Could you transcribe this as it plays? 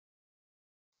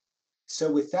So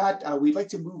with that, we'd like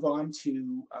to move on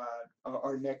to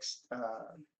our next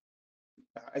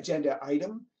agenda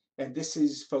item, and this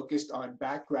is focused on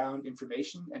background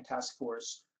information and task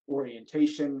force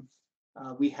orientation.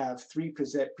 We have three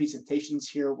presentations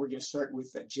here. We're going to start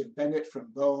with Jim Bennett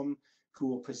from BOEM, who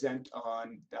will present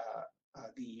on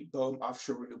the BOEM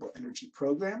Offshore Renewable Energy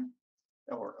Program,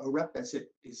 or OREP as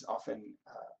it is often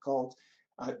called.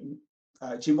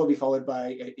 Jim will be followed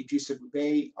by Idrissa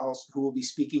Boubey, who will be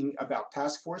speaking about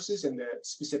task forces and the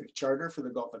specific charter for the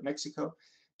Gulf of Mexico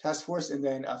task force, and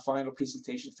then a final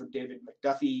presentation from David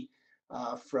McDuffie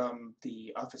from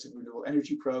the Office of Renewable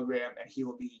Energy Program, and he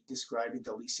will be describing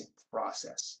the leasing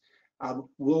process.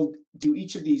 We'll do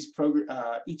each of these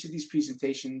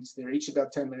presentations. They're each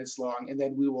about 10 minutes long, and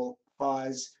then we will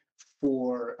pause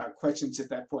for questions at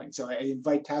that point. So I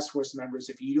invite task force members,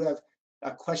 if you do have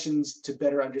questions to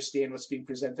better understand what's being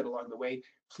presented along the way,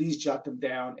 please jot them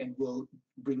down and we'll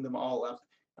bring them all up,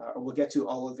 or we'll get to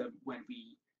all of them when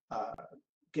we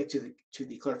get to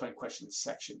the clarifying questions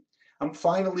section.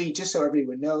 Finally, just so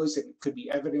everyone knows, it could be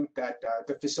evident that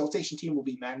the facilitation team will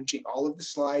be managing all of the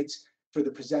slides for the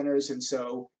presenters, and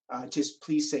so just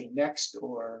please say next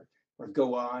or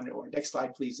go on, or next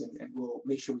slide please, and we'll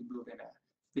make sure we move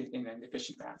in an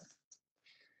efficient manner.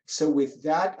 So with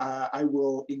that, I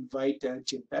will invite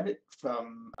Jim Bennett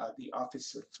from the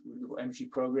Office of Renewable Energy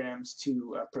Programs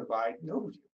to provide an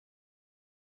overview.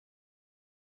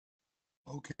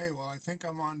 Okay, well, I think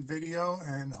I'm on video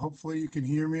and hopefully you can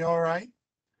hear me all right.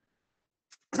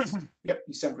 Yep,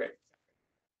 you sound great.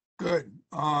 Good.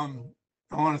 I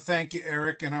want to thank you,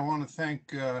 Eric, and I want to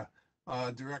thank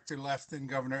Director Lefton,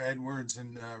 Governor Edwards,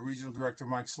 and Regional Director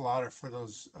Mike Slaughter for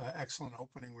those excellent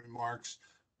opening remarks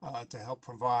to help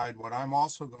provide what I'm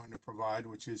also going to provide,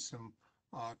 which is some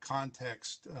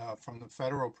context from the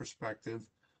federal perspective.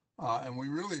 And we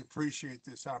really appreciate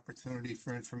this opportunity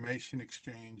for information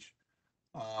exchange.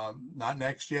 Not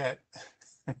next yet.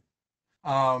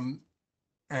 Again,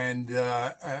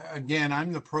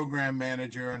 I'm the program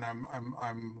manager, and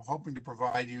I'm hoping to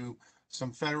provide you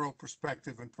some federal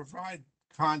perspective and provide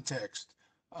context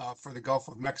for the Gulf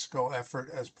of Mexico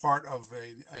effort as part of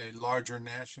a larger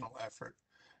national effort.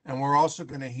 And we're also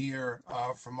going to hear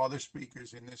from other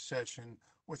speakers in this session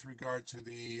with regard to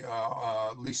the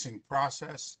leasing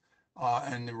process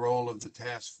and the role of the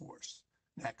task force.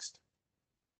 Next.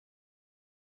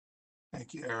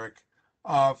 Thank you, Eric.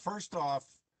 First off,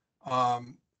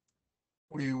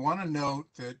 we want to note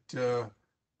that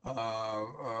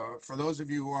for those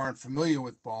of you who aren't familiar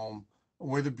with BOEM,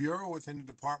 we're the bureau within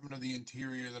the Department of the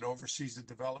Interior that oversees the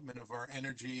development of our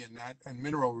energy and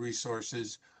mineral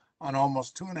resources on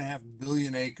almost 2.5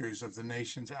 billion acres of the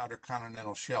nation's Outer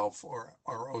Continental Shelf, or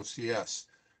OCS.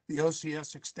 The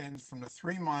OCS extends from the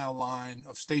 3-mile line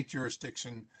of state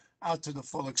jurisdiction out to the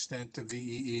full extent of the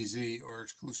EEZ, or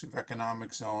Exclusive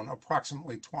Economic Zone,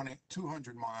 approximately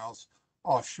 200 miles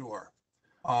offshore.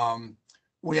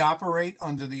 We operate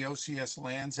under the OCS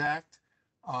Lands Act.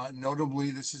 Notably,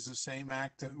 this is the same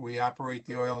act that we operate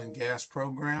the oil and gas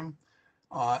program,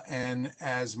 and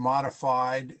as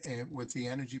modified with the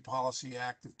Energy Policy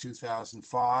Act of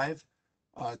 2005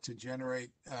 to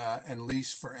generate and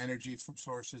lease for energy from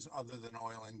sources other than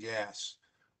oil and gas.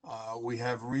 We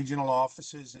have regional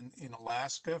offices in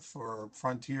Alaska for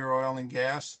frontier oil and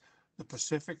gas, the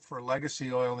Pacific for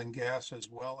legacy oil and gas, as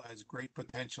well as great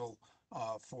potential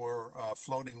for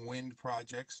floating wind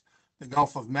projects. The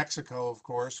Gulf of Mexico, of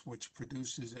course, which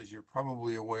produces, as you're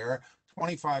probably aware,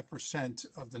 25%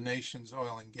 of the nation's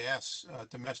oil and gas,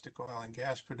 domestic oil and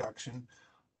gas production,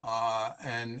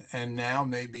 and now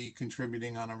may be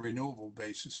contributing on a renewable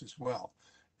basis as well.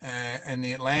 And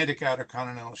the Atlantic Outer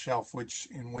Continental Shelf,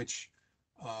 in which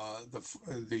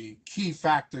the key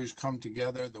factors come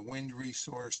together: the wind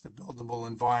resource, the buildable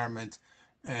environment,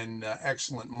 and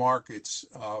excellent markets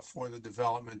for the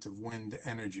development of wind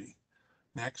energy.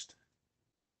 Next.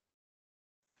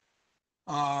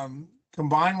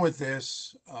 Combined with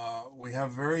this, we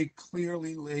have very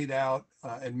clearly laid out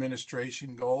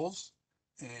administration goals,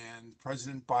 and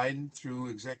President Biden, through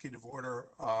Executive Order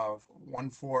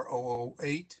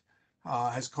 14008,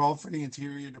 has called for the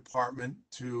Interior Department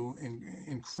to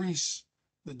increase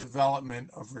the development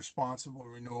of responsible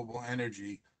renewable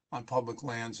energy on public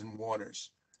lands and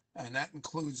waters. And that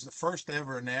includes the first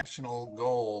ever national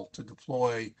goal to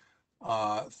deploy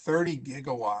 30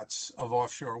 gigawatts of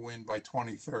offshore wind by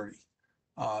 2030.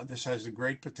 This has a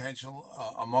great potential,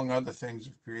 among other things,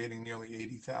 of creating nearly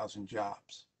 80,000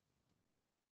 jobs.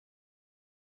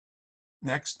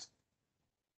 Next.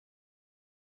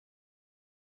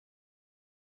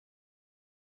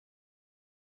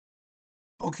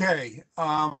 Okay,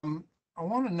 I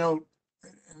want to note,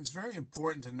 and it's very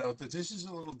important to note that this is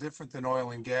a little different than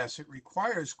oil and gas. It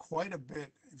requires quite a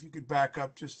bit. If you could back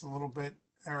up just a little bit,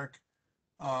 Eric,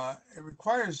 it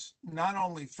requires not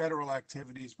only federal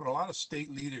activities, but a lot of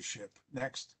state leadership.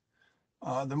 Next.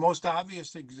 The most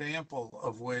obvious example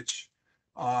of which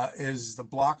is the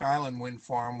Block Island Wind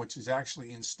Farm, which is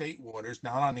actually in state waters,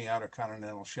 not on the Outer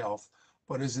Continental Shelf,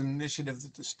 but is an initiative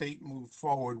that the state moved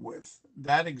forward with.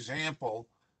 That example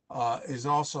is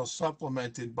also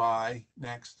supplemented by,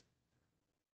 next,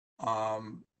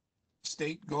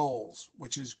 state goals,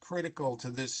 which is critical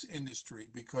to this industry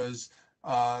because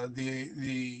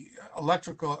the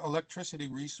electricity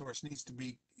resource needs to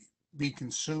be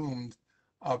consumed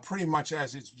pretty much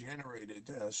as it's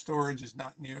generated. Storage is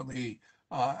not nearly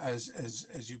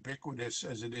as ubiquitous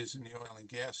as it is in the oil and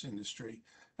gas industry.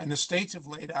 And the states have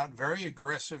laid out very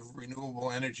aggressive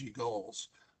renewable energy goals.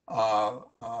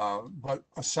 But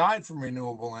aside from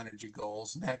renewable energy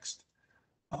goals, next,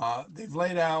 they've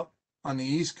laid out on the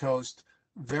East Coast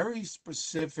very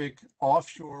specific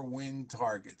offshore wind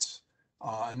targets.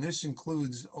 And this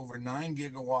includes over 9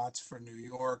 gigawatts for New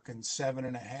York and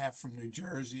 7.5 from New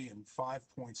Jersey and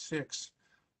 5.6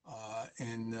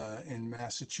 in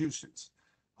Massachusetts.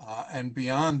 And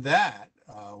beyond that,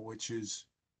 which is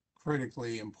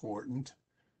critically important,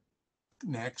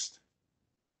 next,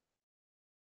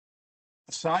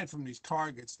 aside from these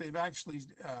targets, they've actually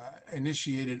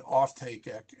initiated offtake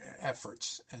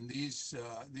efforts, and these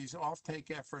offtake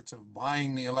efforts of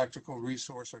buying the electrical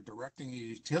resource or directing the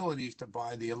utilities to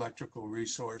buy the electrical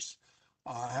resource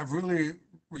have really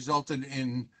resulted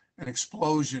in an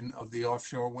explosion of the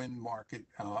offshore wind market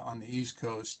on the East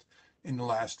Coast in the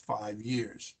last 5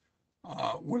 years.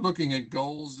 We're looking at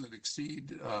goals that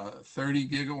exceed 30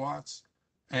 gigawatts.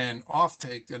 And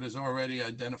offtake that has already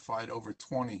identified over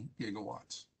 20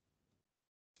 gigawatts.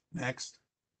 Next.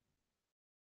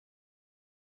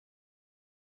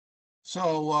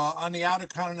 So on the Outer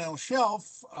Continental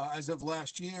Shelf, as of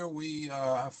last year, we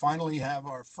finally have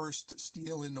our first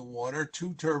steel in the water,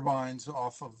 2 turbines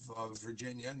off of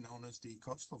Virginia, known as the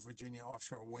Coastal Virginia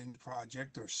Offshore Wind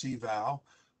Project, or CVOW.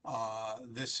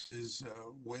 This is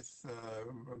with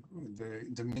the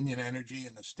Dominion Energy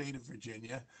in the state of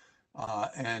Virginia.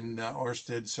 And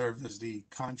Ørsted served as the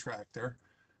contractor,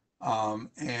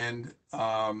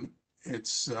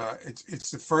 it's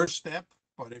the first step.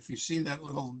 But if you see that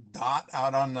little dot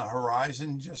out on the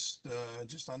horizon, just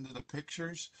under the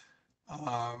pictures,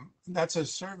 that's a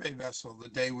survey vessel. The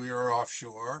day we were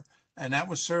offshore, and that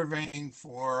was surveying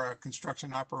for a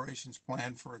construction operations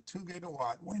plan for a 2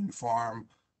 gigawatt wind farm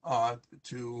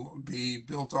to be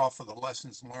built off of the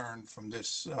lessons learned from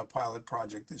this pilot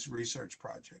project, this research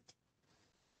project.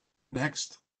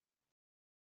 Next.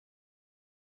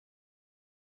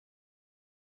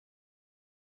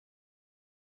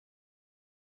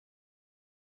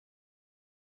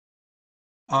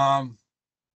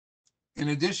 In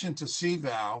addition to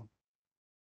CVOW,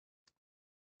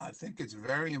 I think it's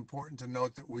very important to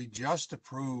note that we just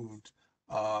approved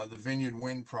the Vineyard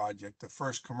Wind project, the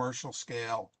first commercial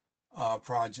scale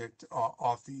project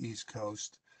off the East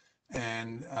Coast.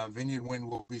 And Vineyard Wind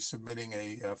will be submitting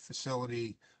a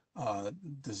facility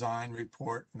design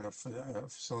report and a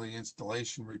facility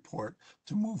installation report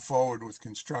to move forward with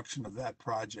construction of that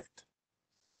project.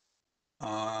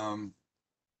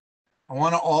 I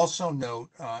want to also note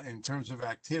in terms of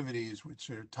activities, which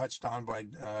are touched on by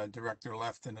Director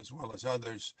Lefton as well as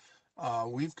others,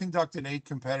 we've conducted 8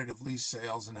 competitive lease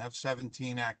sales and have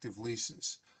 17 active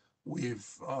leases. We've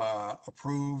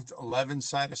approved 11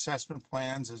 site assessment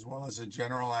plans as well as a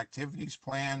general activities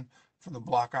plan for the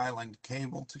Block Island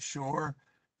cable to shore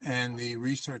and the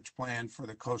research plan for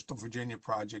the Coastal Virginia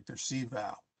project, or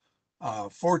CVOW.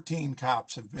 14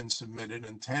 COPs have been submitted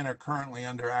and 10 are currently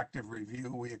under active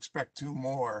review. We expect 2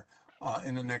 more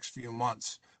in the next few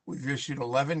months. We've issued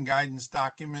 11 guidance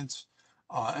documents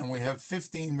and we have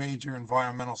 15 major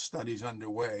environmental studies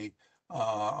underway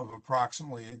of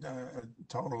approximately a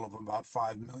total of about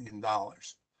 $5 million.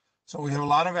 So we have a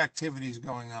lot of activities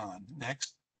going on.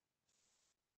 Next.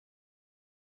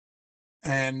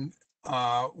 And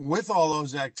with all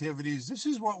those activities, this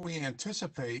is what we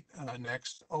anticipate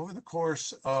next over the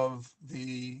course of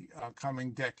the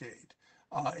coming decade.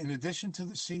 In addition to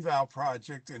the CVOW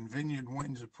project and Vineyard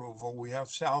Wind's approval, we have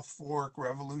South Fork,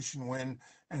 Revolution Wind,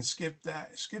 and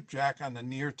Skipjack on the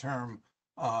near-term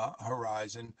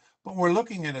horizon. But we're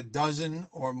looking at a dozen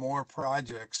or more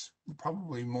projects,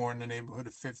 probably more in the neighborhood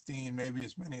of 15, maybe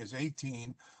as many as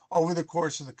 18, over the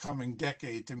course of the coming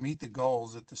decade to meet the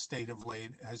goals that the state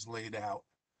has laid out.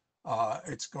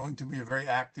 It's going to be a very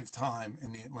active time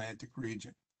in the Atlantic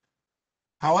region.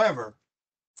 However,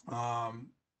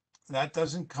 that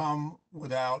doesn't come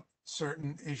without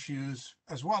certain issues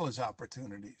as well as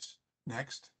opportunities.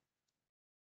 Next.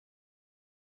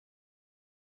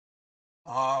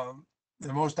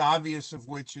 The most obvious of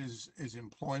which is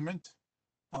employment.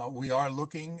 We are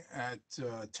looking at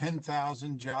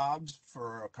 10,000 jobs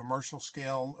for a commercial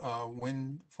scale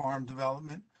wind farm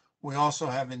development. We also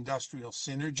have industrial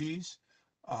synergies,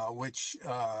 which,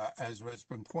 as has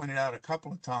been pointed out a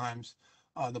couple of times,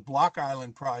 the Block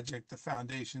Island project, the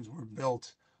foundations were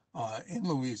built in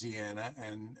Louisiana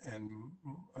and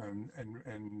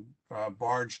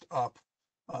barged up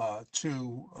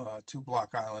to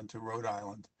Block Island, to Rhode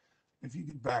Island. If you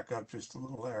could back up just a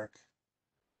little, Eric.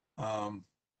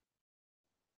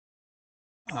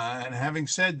 And having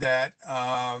said that,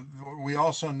 we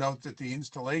also note that the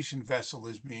installation vessel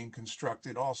is being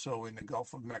constructed also in the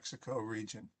Gulf of Mexico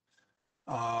region.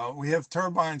 We have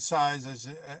turbine size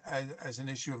as an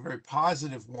issue, a very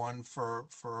positive one for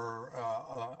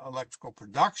electrical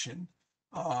production,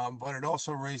 but it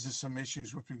also raises some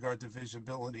issues with regard to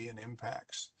visibility and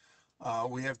impacts.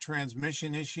 We have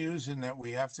transmission issues in that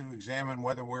we have to examine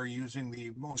whether we're using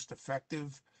the most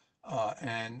effective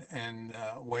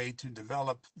way to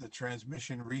develop the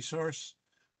transmission resource.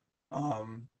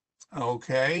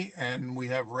 Okay, and we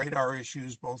have radar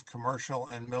issues, both commercial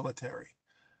and military.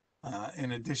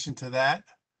 In addition to that,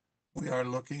 we are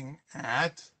looking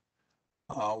at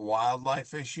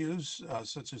wildlife issues,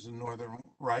 such as the northern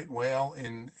right whale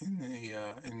in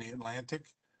the Atlantic.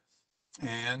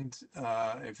 And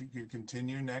if you could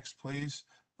continue next, please.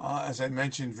 As I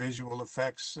mentioned, visual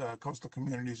effects. Coastal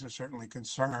communities are certainly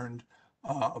concerned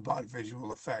about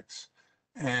visual effects.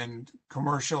 And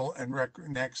commercial and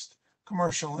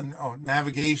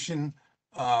navigation,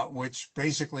 which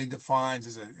basically defines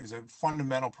is a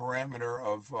fundamental parameter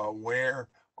of where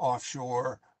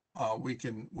offshore we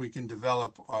can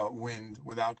develop wind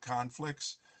without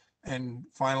conflicts. And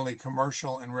finally,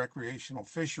 commercial and recreational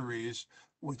fisheries,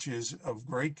 which is of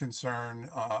great concern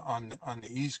on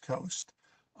the East Coast.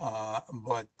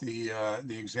 But the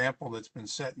example that's been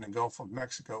set in the Gulf of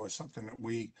Mexico is something that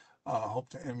we hope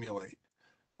to emulate.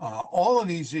 All of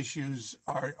these issues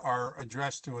are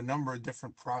addressed through a number of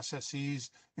different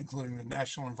processes, including the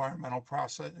National Environmental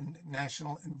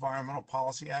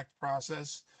Policy Act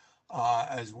process,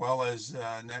 as well as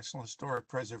National Historic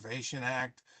Preservation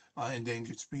Act,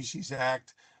 Endangered Species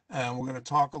Act. And we're going to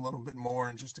talk a little bit more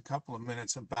in just a couple of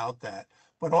minutes about that.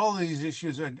 But all of these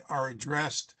issues are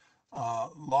addressed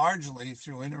largely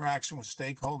through interaction with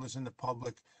stakeholders in the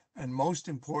public, and most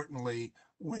importantly,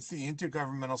 with the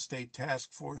intergovernmental state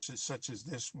task forces such as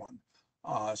this one.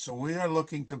 So we are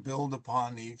looking to build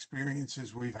upon the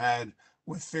experiences we've had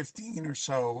with 15 or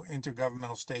so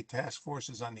intergovernmental state task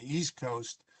forces on the East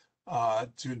Coast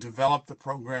to develop the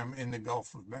program in the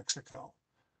Gulf of Mexico.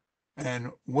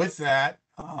 And with that,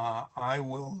 I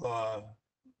will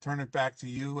turn it back to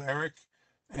you, Eric.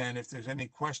 And if there's any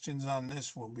questions on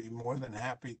this, we'll be more than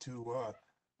happy to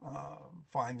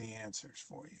find the answers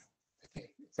for you. Okay.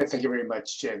 Thank you very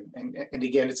much, Jim. And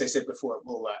again, as I said before,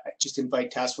 we'll just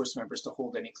invite task force members to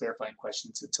hold any clarifying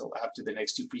questions until after the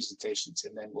next two presentations,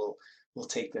 and then we'll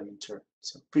take them in turn.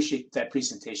 So appreciate that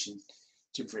presentation,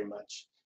 Jim, very much.